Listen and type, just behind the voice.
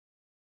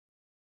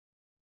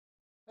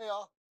Hey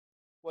y'all,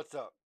 what's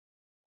up?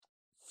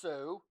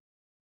 So,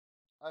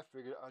 I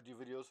figured I'd do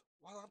videos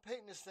while I'm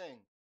painting this thing.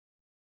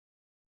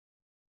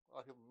 A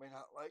lot of people may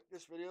not like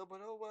this video, but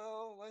oh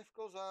well, life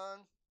goes on.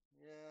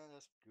 Yeah,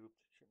 that's gooped.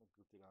 Shouldn't have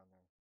gooped it on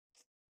there.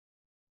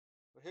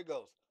 But here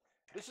goes.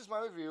 This is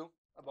my review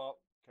about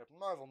Captain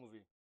Marvel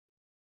movie.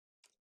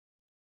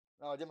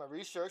 Now, I did my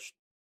research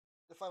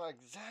to find out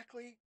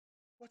exactly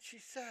what she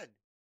said.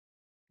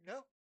 You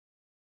know?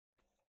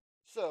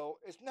 So,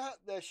 it's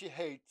not that she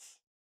hates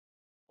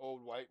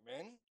old white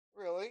men,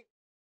 really.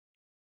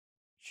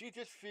 She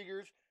just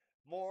figures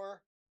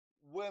more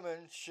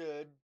women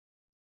should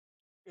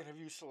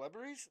interview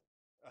celebrities.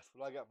 That's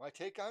what I got my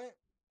take on it.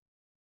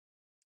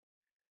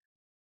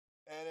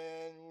 And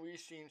then we've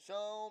seen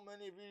so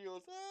many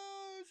videos.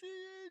 Oh, she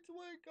hates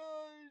white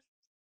guys.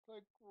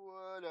 Like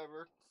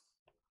whatever.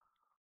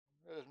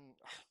 That doesn't.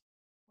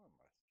 What am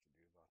I supposed to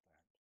do about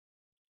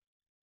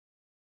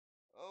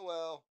that? Oh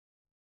well.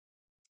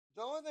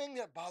 The only thing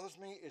that bothers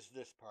me is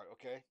this part.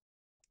 Okay.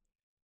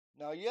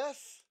 Now,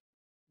 yes,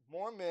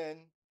 more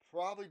men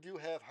probably do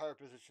have higher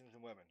positions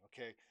than women.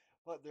 Okay,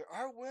 but there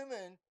are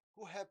women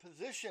who have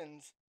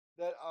positions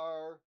that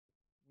are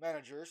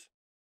managers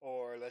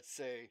or let's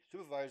say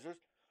supervisors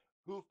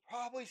who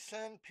probably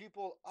send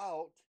people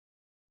out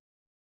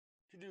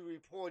to do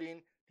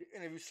reporting to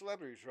interview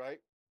celebrities, right?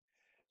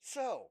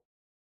 So,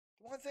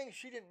 the one thing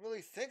she didn't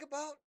really think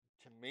about,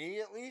 to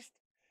me at least,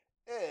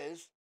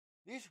 is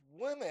these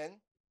women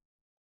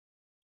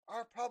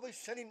are probably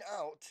sending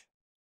out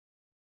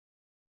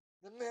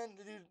the men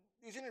to do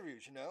these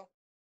interviews, you know?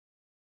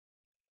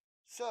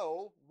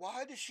 So,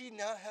 why does she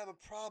not have a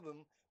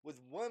problem with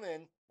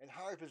women in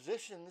higher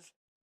positions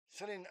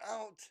sending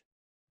out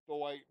the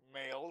white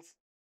males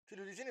to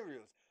do these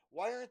interviews?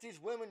 Why aren't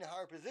these women in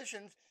higher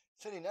positions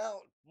sending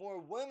out more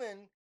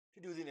women to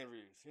do the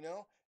interviews? You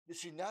know, did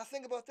she not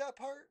think about that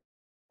part?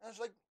 I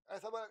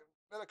thought about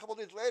that a couple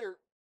days later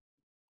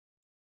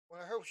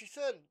when I heard what she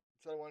said.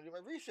 So I wanted to do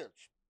my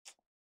research.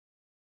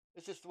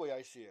 It's just the way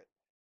I see it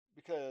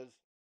because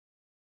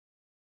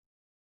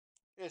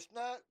it's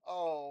not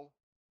all.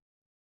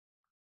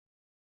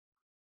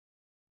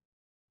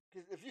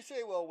 Because if you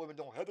say, well, women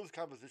don't have those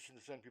kind of positions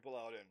to send people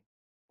out in,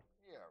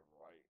 yeah,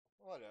 right,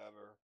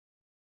 whatever.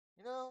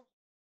 You know,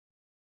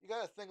 you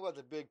got to think about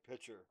the big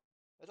picture.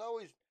 It's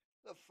always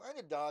find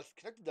the dots,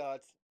 connect the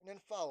dots, and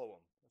then follow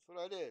them. That's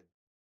what I did.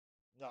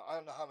 Now, I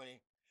don't know how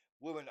many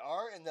women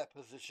are in that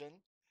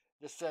position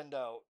to send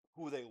out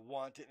who they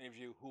want to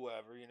interview,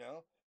 whoever, you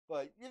know.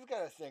 But you've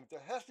got to think there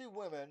has to be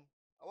women,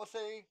 I will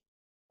say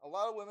a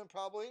lot of women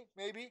probably,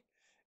 maybe,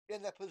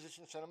 in that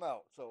position to send them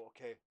out. So,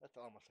 okay, that's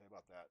all I'm going to say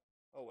about that.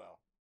 Oh, well.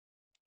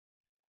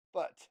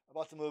 But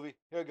about the movie,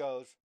 here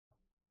goes.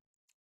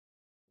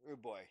 Oh,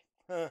 boy.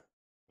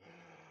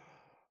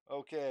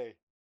 Okay.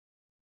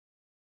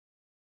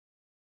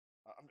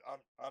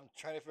 I'm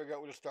trying to figure out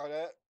where to start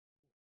at.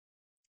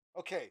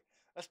 Okay,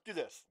 let's do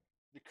this.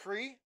 The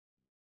Kree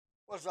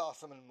was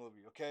awesome in the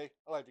movie. Okay,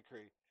 I like the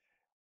Kree.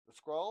 The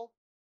Skrull,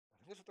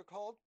 I think that's what they're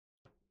called,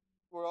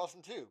 were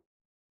awesome too.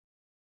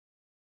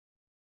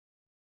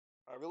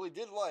 I really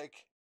did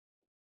like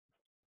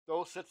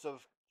those sets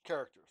of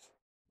characters.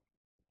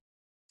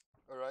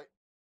 All right,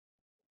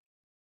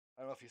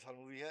 I don't know if you saw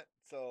the movie yet,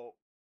 so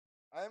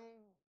I'm.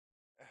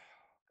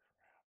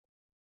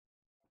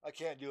 I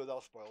can't do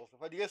without spoilers.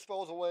 If I get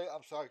spoilers away,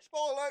 I'm sorry.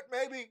 Spoiler alert,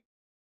 maybe,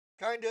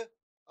 kinda.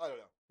 I don't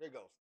know. Here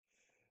goes.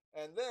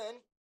 And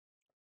then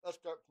let's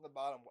start from the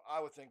bottom.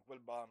 I would think with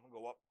the bottom and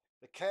go up.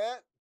 The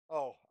cat.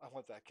 Oh, I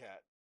want that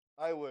cat.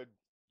 I would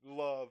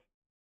love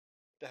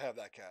to have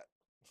that cat.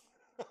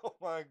 Oh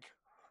my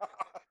god.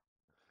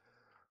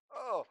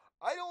 Oh,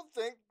 I don't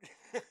think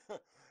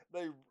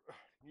they.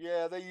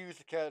 Yeah, they use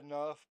the cat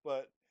enough,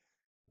 but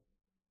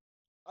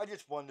I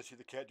just wanted to see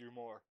the cat do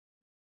more.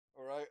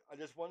 All right, I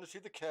just wanted to see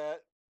the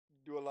cat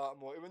do a lot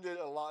more. Even did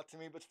a lot to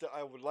me, but still,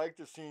 I would like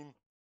to see.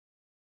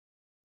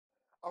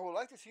 I would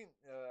like to see.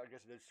 I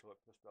guess it did show up.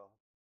 Just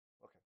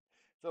okay.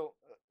 So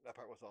that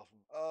part was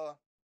awesome.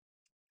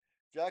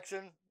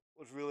 Jackson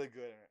was really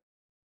good in it.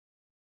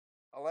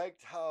 I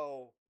liked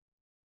how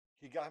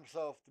he got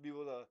himself to be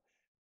able to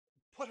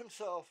put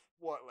himself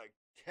what like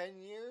 10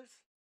 years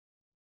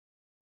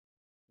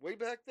way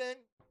back then,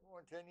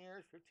 more than 10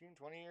 years, 15,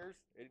 20 years,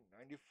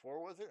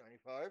 94 was it,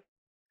 95,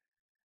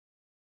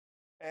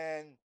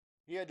 and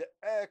he had to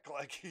act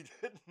like he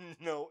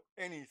didn't know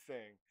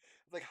anything.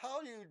 It's like,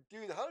 how do you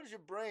do that? How does your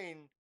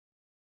brain?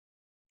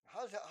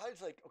 How's that? How's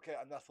like, okay,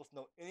 I'm not supposed to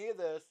know any of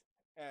this,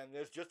 and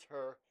there's just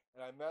her,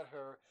 and I met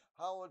her.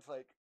 How it's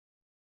like,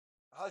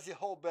 how does he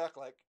hold back?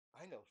 Like,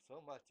 I know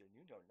so much, and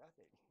you know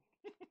nothing.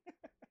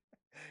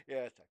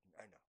 Yeah, it's acting.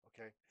 I know.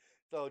 Okay,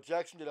 so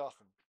Jackson did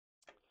awesome.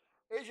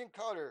 Agent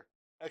Carter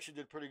actually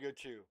did pretty good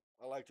too.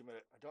 I liked him in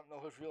it. I don't know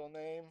his real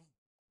name.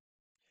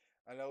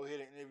 I know he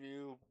had an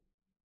interview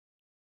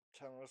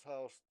telling us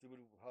how stupid,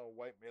 how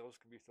white males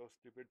can be so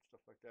stupid,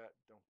 stuff like that.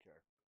 Don't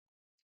care.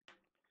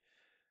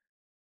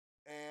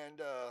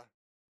 And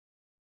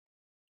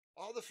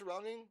all the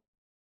surrounding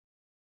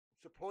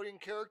supporting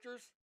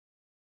characters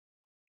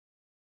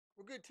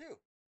were good too.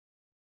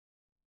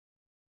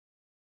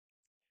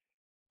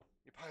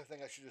 You probably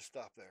think I should just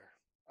stop there.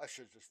 I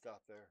should just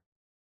stop there.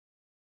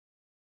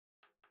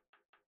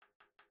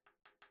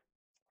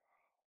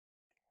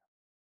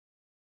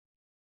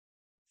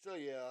 So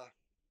yeah,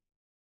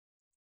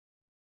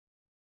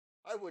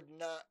 I would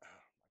not.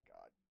 Oh my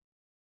god.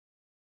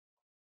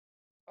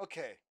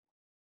 Okay,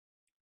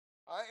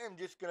 I am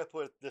just gonna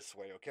put it this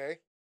way. Okay,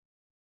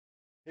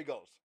 here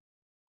goes.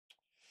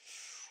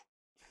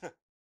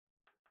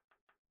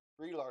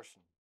 Brie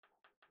Larson.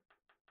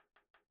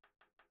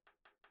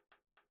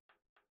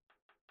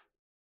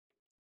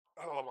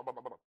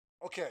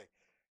 Okay,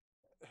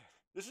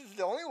 this is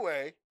the only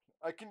way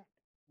I can.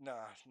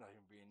 Nah, it's not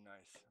even being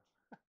nice.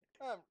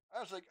 I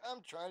was like,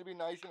 I'm trying to be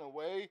nice in a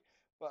way,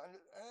 but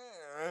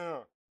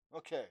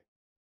okay.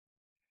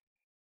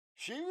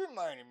 She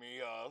reminded me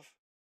of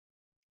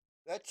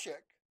that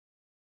chick.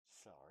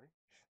 Sorry,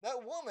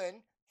 that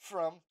woman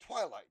from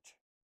Twilight.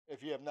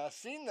 If you have not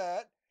seen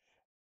that,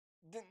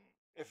 then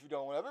if you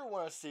don't ever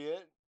want to see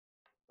it,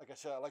 like I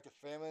said, I like the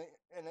family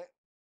in it.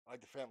 I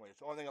like the family. It's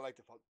the only thing I liked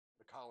about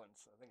the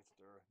Collins. I think it's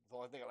the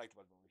only thing I liked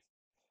about the movies.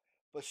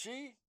 But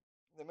she,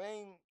 the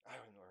main, I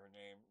don't know her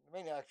name, the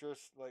main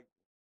actress, like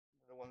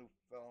the one who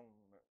fell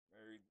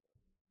married.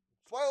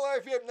 Spoiler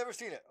if you have never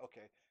seen it.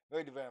 Okay,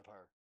 married the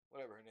vampire,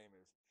 whatever her name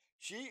is.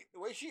 She, the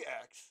way she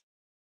acts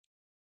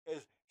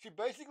is she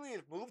basically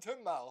has moved her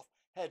mouth,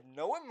 had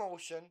no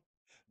emotion,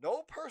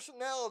 no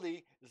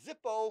personality,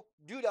 zippo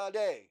doodah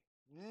day,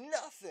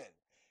 nothing.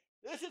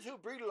 This is who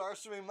Brie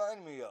Larson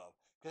reminded me of.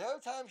 Because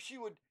every time she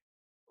would,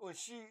 when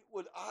she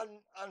would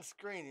on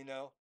screen,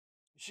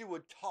 she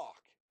would talk,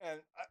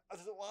 and I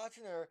was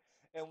watching her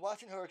and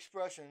watching her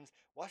expressions,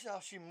 watching how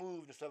she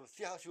moved and stuff,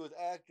 see how she was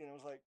acting. It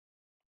was like,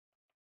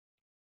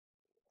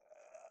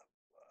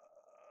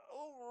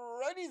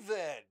 alrighty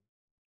then.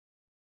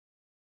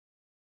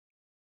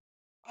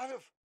 Out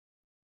of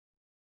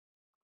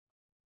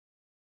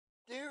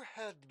there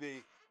had to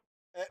be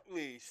at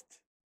least,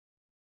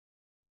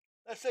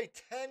 let's say,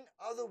 10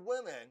 other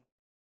women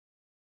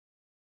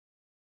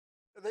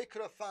that they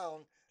could have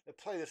found to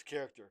play this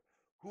character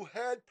who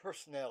had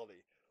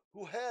personality,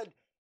 who had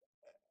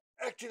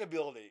acting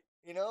ability.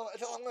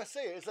 That's all I'm gonna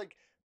say. It's like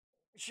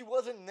she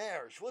wasn't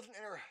there. She wasn't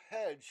in her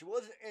head. She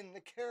wasn't in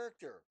the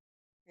character.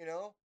 You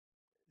know,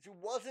 she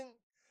wasn't.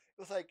 It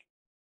was like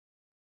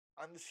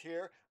I'm just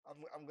here.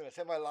 I'm gonna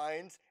say my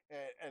lines,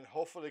 and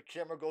hopefully the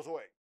camera goes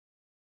away.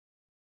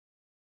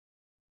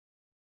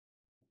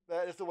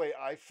 That is the way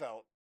I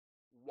felt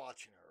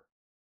watching her.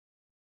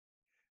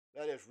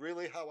 That is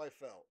really how I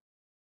felt.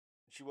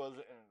 She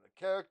wasn't in the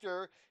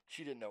character.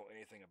 She didn't know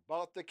anything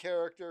about the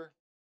character.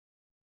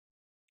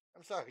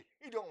 I'm sorry,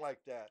 you don't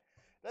like that.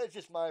 That is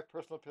just my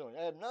personal opinion.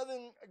 I have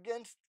nothing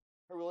against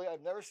her really.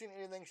 I've never seen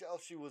anything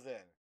else she was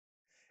in.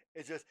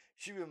 It's just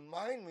she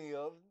reminded me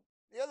of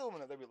the other woman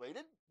that they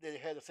related. They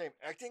had the same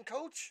acting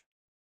coach.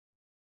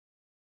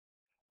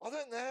 Other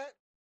than that,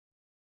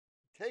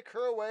 take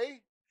her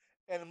away,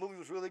 and the movie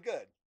was really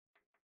good.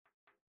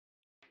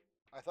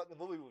 I thought the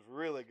movie was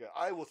really good.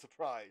 I was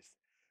surprised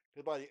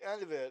because by the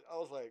end of it, I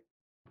was like,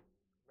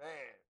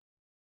 man,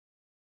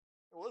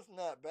 it wasn't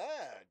that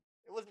bad.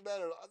 It wasn't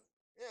bad at all.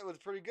 Yeah, it was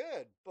pretty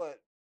good,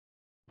 but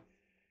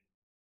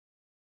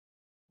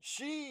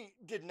she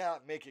did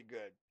not make it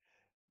good.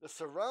 The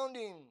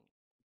surrounding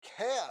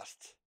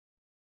cast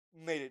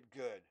made it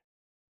good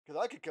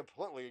because I could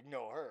completely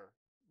ignore her.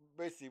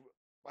 Basically,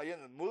 by the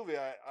end of the movie,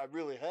 I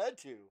really had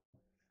to.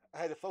 I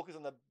had to focus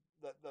on the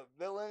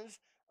villains,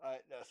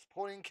 the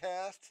supporting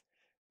cast,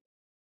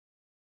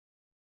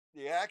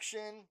 the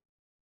action,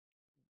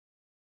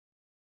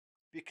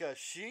 because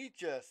she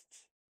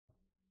just,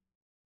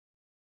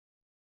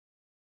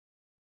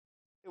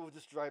 it would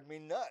just drive me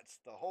nuts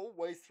the whole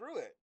way through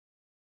it.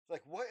 It's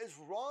like, what is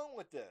wrong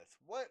with this?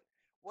 What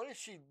is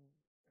she?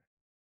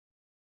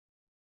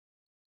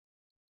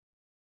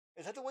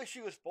 Is that the way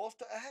she was supposed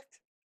to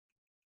act?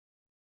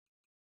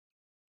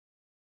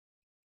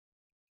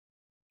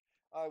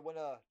 I went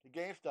to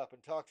GameStop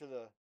and talked to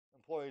the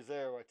employees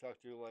there. I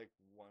talked to like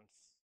once,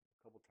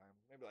 a couple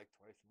times, maybe like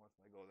twice a month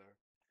when I go there.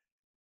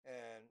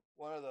 And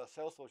one of the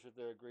sales associates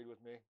there agreed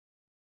with me,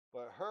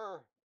 but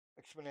her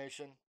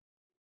explanation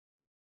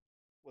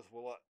was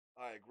what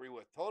I agree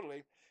with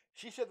totally.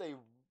 She said they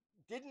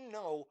didn't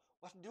know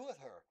what to do with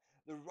her.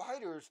 The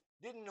writers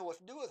didn't know what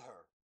to do with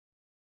her.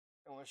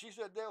 And when she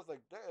said that, I was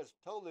like, that is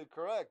totally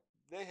correct.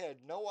 They had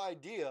no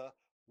idea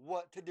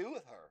what to do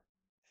with her.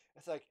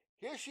 It's like,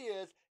 here she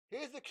is,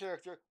 here's the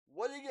character,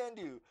 what are you going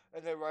to do?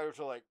 And the writers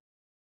are like,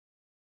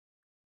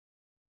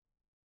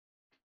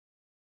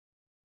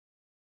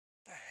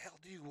 the hell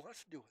do you want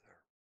us to do with her?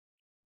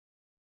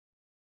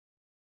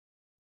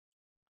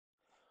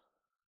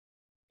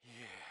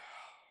 Yeah.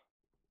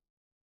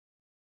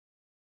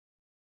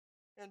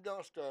 And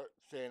don't start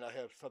saying I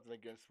have something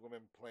against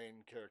women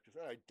playing characters.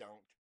 I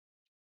don't.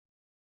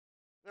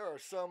 There are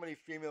so many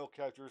female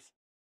characters,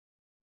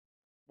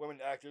 women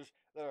actors,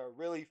 that are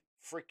really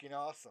freaking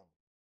awesome.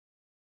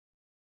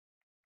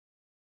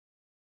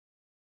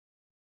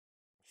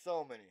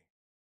 So many.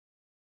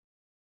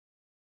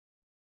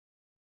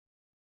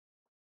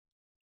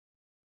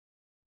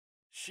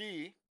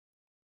 She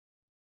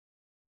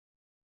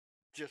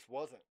just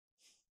wasn't.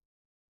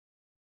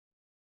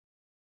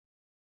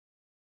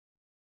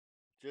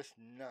 Just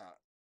not.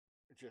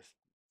 Just.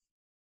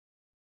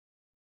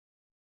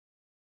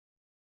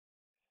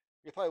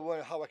 You probably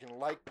wonder how I can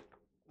like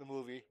the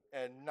movie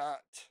and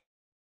not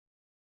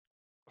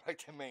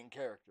like the main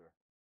character.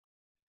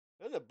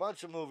 There's a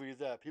bunch of movies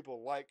that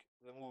people like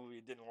the movie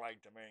didn't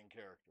like the main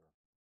character.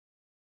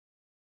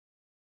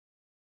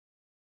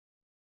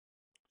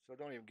 So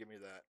don't even give me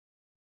that.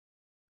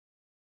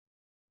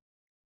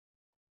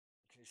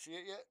 Can you see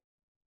it yet?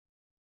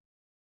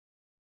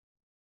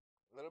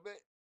 A little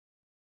bit?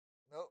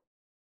 Nope.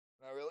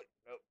 Not really?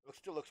 Nope. It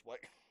still looks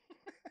white.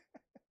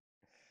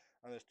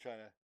 I'm just trying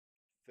to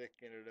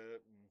thicken it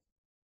up and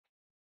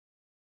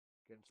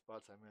get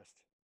spots I missed.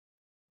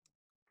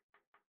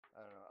 I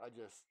don't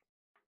know.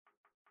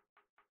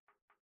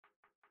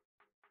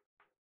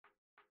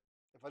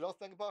 If I don't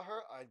think about her,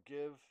 I'd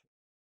give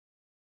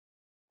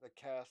the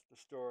cast, the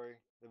story,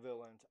 the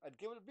villains, I'd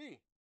give it a B.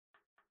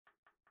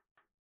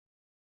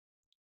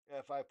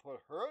 If I put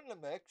her in the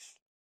mix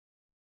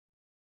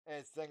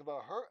and think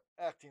about her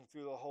acting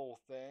through the whole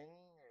thing,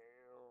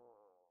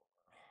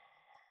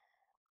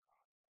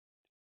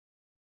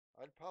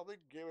 I'd probably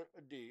give it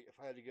a D if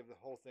I had to give the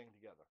whole thing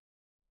together.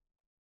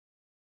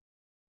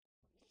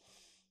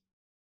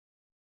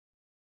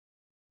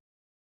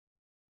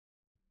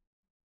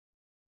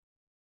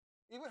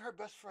 Even her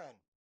best friend.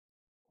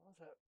 What was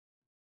that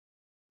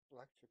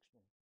black chick's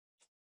name?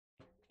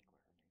 I can't think what her name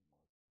was.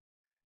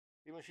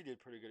 Even she did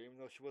pretty good, even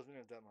though she wasn't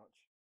in it that much.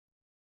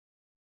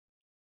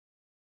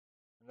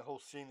 And the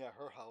whole scene at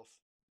her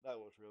house, that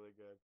was really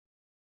good.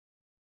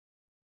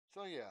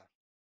 So yeah,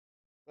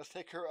 let's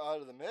take her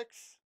out of the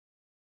mix,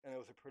 and it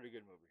was a pretty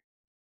good movie.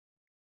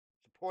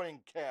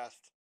 Supporting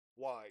cast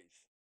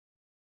wise.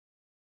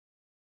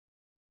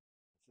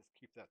 Let's just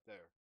keep that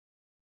there.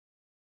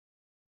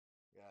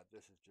 Yeah,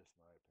 this is just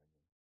my opinion.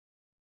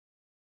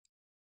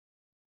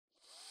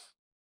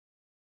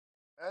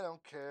 I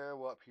don't care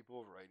what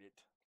people write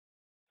it.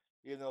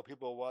 Even though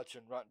people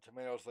watching Rotten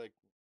Tomatoes like,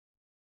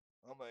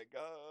 oh my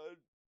god,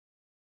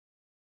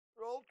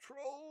 they're all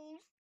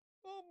trolls.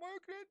 Oh,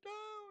 mark it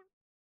down.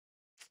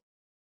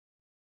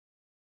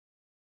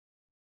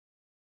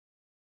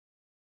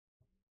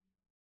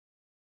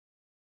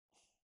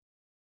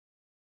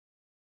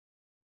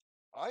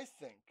 I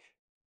think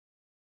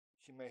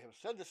she may have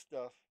said this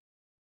stuff.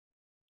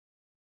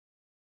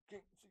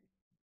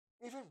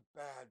 Even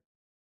bad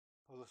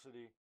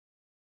publicity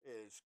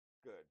is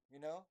good, you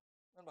know?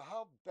 No matter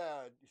how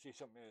bad you see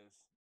something is,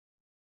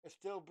 it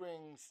still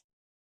brings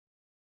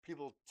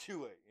people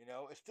to it, you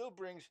know? It still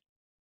brings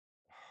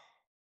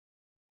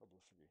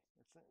publicity.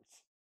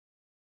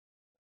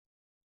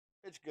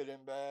 It's good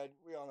and bad.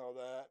 We all know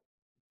that.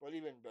 But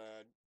even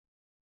bad.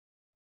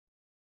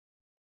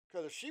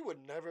 Because if she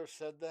would never have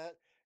said that,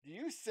 do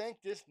you think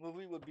this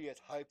movie would be as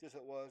hyped as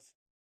it was?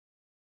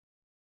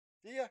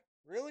 Do you?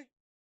 Really?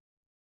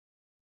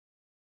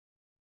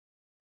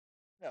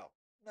 No,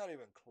 not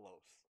even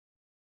close.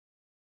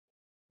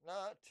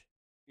 Not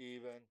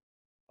even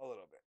a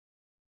little bit.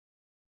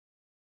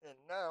 And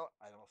now,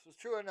 I don't know if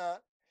it's true or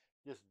not,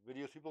 just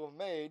videos people have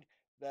made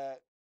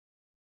that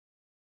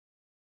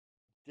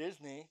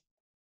Disney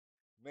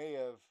may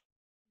have.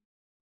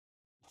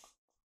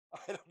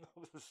 I don't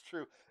know if this is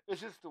true. It's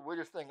just the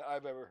weirdest thing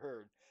I've ever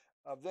heard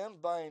of them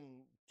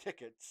buying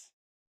tickets,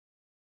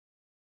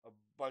 a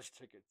bunch of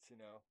tickets, you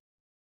know,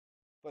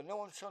 but no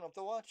one's showing up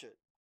to watch it.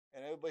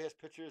 And everybody has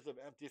pictures of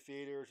empty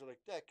theaters. Like,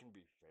 that can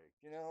be fake.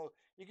 You know,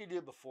 you can do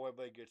it before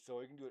everybody gets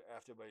there. You can do it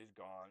after everybody's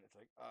gone. It's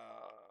like,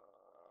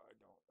 I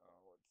don't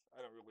know.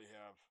 I don't really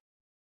have.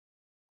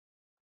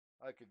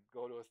 I could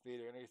go to a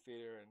theater, any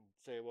theater, and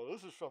say, well,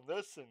 this is from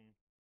this, and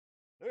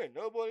there ain't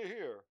nobody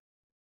here.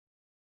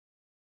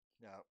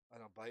 No, I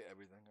don't buy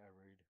everything I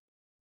read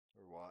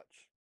or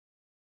watch.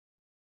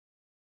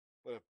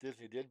 But if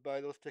Disney did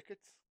buy those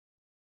tickets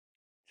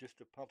just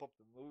to pump up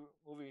the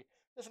movie,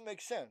 it doesn't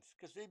make sense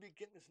because they'd be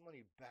getting this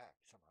money back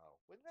somehow,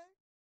 wouldn't they?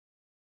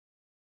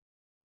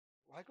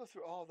 Why go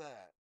through all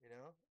that, you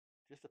know,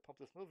 just to pump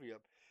this movie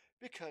up?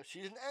 Because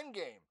she's an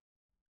endgame.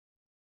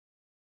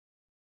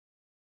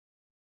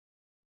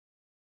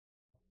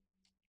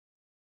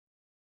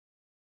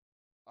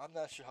 I'm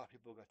not sure how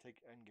people are going to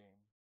take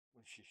Endgame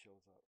when she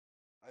shows up.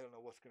 I don't know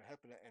what's going to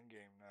happen at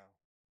Endgame now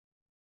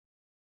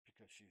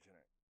because she's in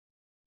it.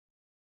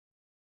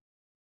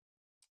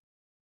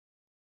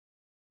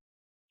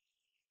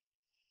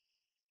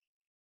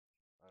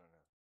 I don't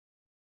know.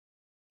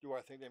 Do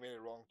I think they made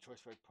a wrong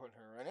choice by putting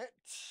her in it?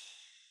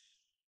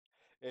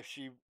 If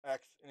she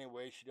acts any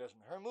way she does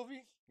in her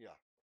movie, yeah.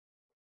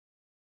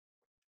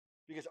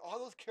 Because all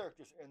those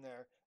characters in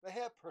there, they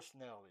have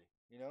personality,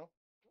 you know?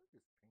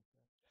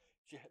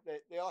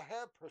 They all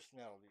have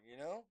personality, you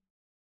know?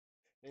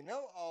 They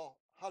know all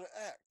how to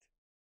act.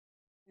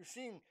 You've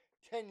seen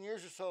 10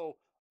 years or so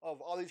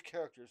of all these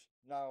characters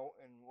now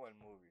in one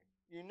movie.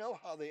 You know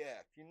how they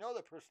act. You know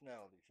their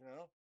personalities. You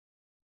know,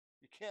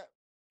 you can't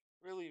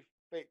really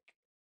fake.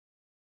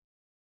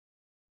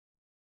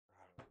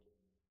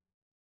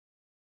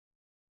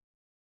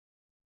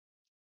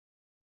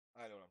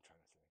 I know what I'm trying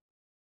to say.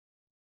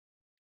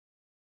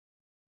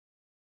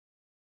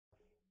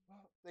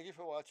 Well, thank you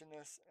for watching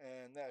this,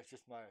 and that's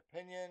just my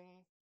opinion,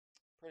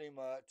 pretty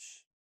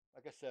much.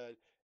 Like I said,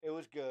 it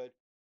was good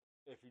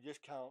if you just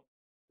count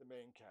the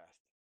main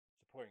cast,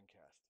 supporting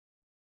cast,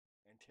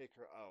 and take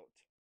her out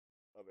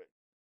of it.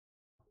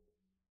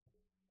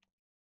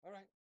 All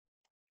right,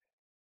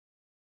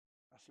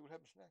 I'll see what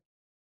happens next.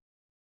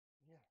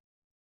 Yeah,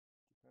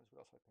 depends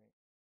what else I paint.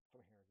 If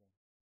I'm here again,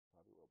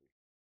 probably will be.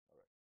 All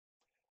right,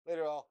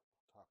 later, all.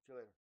 Talk to you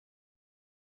later.